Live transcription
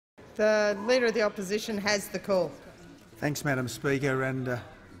The Leader of the Opposition has the call. Thanks, Madam Speaker. And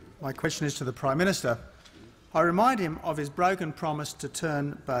my question is to the Prime Minister. I remind him of his broken promise to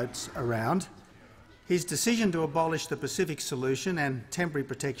turn boats around, his decision to abolish the Pacific Solution and temporary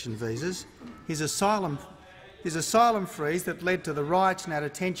protection visas, his asylum freeze that led to the riots and our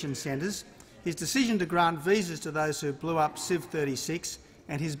detention centres, his decision to grant visas to those who blew up Civ 36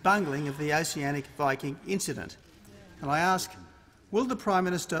 and his bungling of the Oceanic Viking incident. And I ask, will the Prime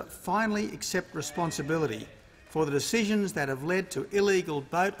Minister finally accept responsibility for the decisions that have led to illegal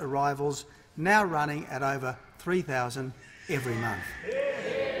boat arrivals now running at over 3,000 every month?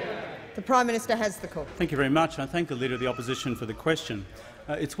 The Prime Minister has the call. Thank you very much. I thank the Leader of the Opposition for the question.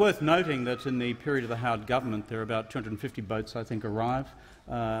 It's worth noting that in the period of the Howard government there are about 250 boats, I think, arrive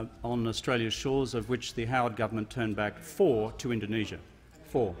on Australia's shores, of which the Howard government turned back 4 to Indonesia.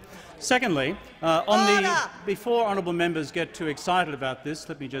 4. Secondly, before honourable members get too excited about this,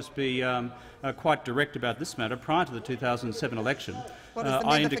 let me just be quite direct about this matter. Prior to the 2007 election,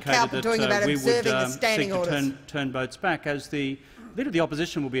 I indicated that we would seek to turn boats back. As the Leader of the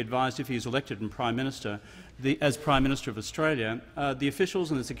Opposition will be advised if he is elected and Prime Minister, as Prime Minister of Australia, the officials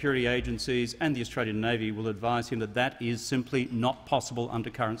and the security agencies and the Australian Navy will advise him that that is simply not possible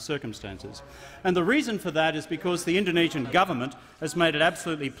under current circumstances. And the reason for that is because the Indonesian government has made it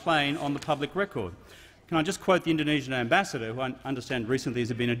absolutely plain on the public record. Can I just quote the Indonesian ambassador, who I understand recently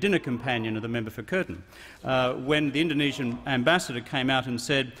has been a dinner companion of the member for Curtin, when the Indonesian ambassador came out and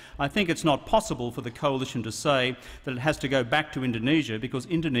said, "I think it's not possible for the coalition to say that it has to go back to Indonesia because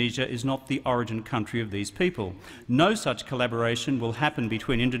Indonesia is not the origin country of these people. No such collaboration will happen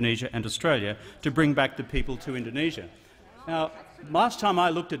between Indonesia and Australia to bring back the people to Indonesia." Now, last time I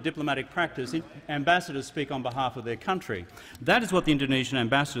looked at diplomatic practice, ambassadors speak on behalf of their country. That is what the Indonesian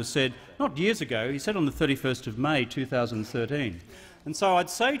ambassador said not years ago. He said on the 31st of May 2013. And so I'd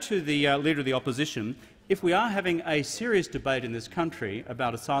say to the Leader of the Opposition, if we are having a serious debate in this country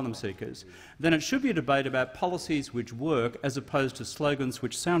about asylum seekers, then it should be a debate about policies which work as opposed to slogans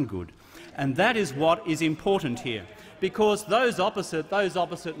which sound good. And that is what is important here, because those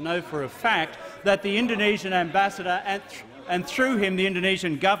opposite know for a fact that the Indonesian ambassador and through him the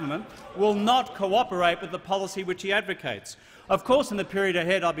Indonesian government will not cooperate with the policy which he advocates. Of course, in the period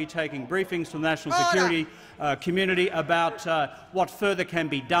ahead I'll be taking briefings from the national security community about what further can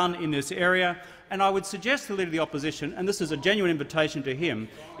be done in this area. And I would suggest to the Leader of the Opposition, and this is a genuine invitation to him,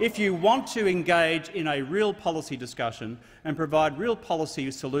 if you want to engage in a real policy discussion and provide real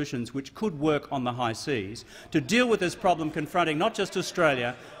policy solutions which could work on the high seas to deal with this problem confronting not just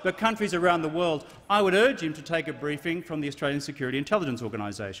Australia but countries around the world, I would urge him to take a briefing from the Australian Security Intelligence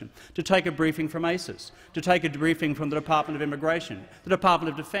Organisation, to take a briefing from ACIS, to take a briefing from the Department of Immigration, the Department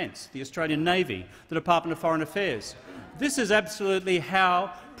of Defence, the Australian Navy, the Department of Foreign Affairs. This is absolutely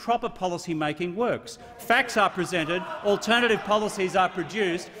how proper policy making works. Facts are presented, alternative policies are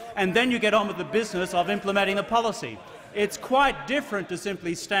produced, and then you get on with the business of implementing the policy. It's quite different to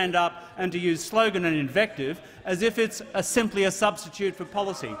simply stand up and to use slogan and invective as if it's simply a substitute for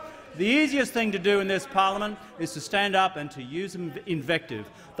policy. The easiest thing to do in this parliament is to stand up and to use invective.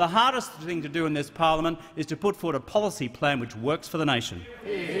 The hardest thing to do in this parliament is to put forward a policy plan which works for the nation.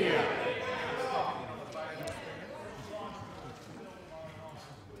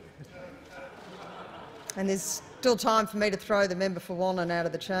 And there's still time for me to throw the member for Wannon out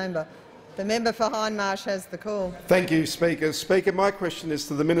of the chamber. The member for Hindmarsh has the call. Thank you, Speaker. Speaker, my question is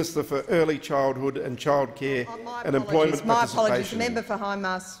to the Minister for Early Childhood and Childcare and Employment My apologies. The member for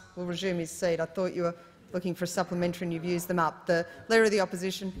Hindmarsh will resume his seat. I thought you were looking for a supplementary and you've used them up. The Leader of the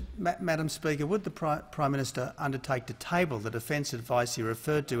Opposition. Madam Speaker, would the Prime Minister undertake to table the defence advice he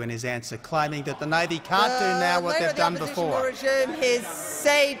referred to in his answer, claiming that the Navy can't do now what they've done before? The Leader of the Opposition will resume his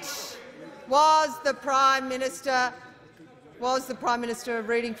seat. Was the Prime Minister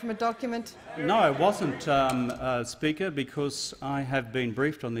reading from a document? No, I wasn't, Speaker, because I have been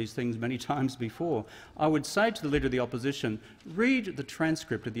briefed on these things many times before. I would say to the Leader of the Opposition, read the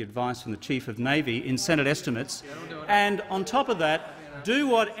transcript of the advice from the Chief of Navy in Senate estimates, and on top of that, do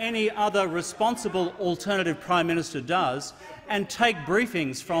what any other responsible alternative Prime Minister does and take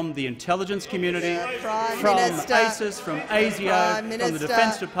briefings from the intelligence community, from ACIS, from ASIO, from the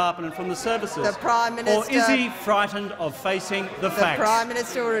Defence Department and from the services. Or is he frightened of facing the facts? The Prime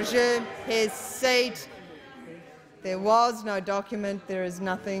Minister will resume his seat. There was no document. There is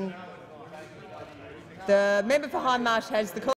nothing. The member for Hindmarsh has the call.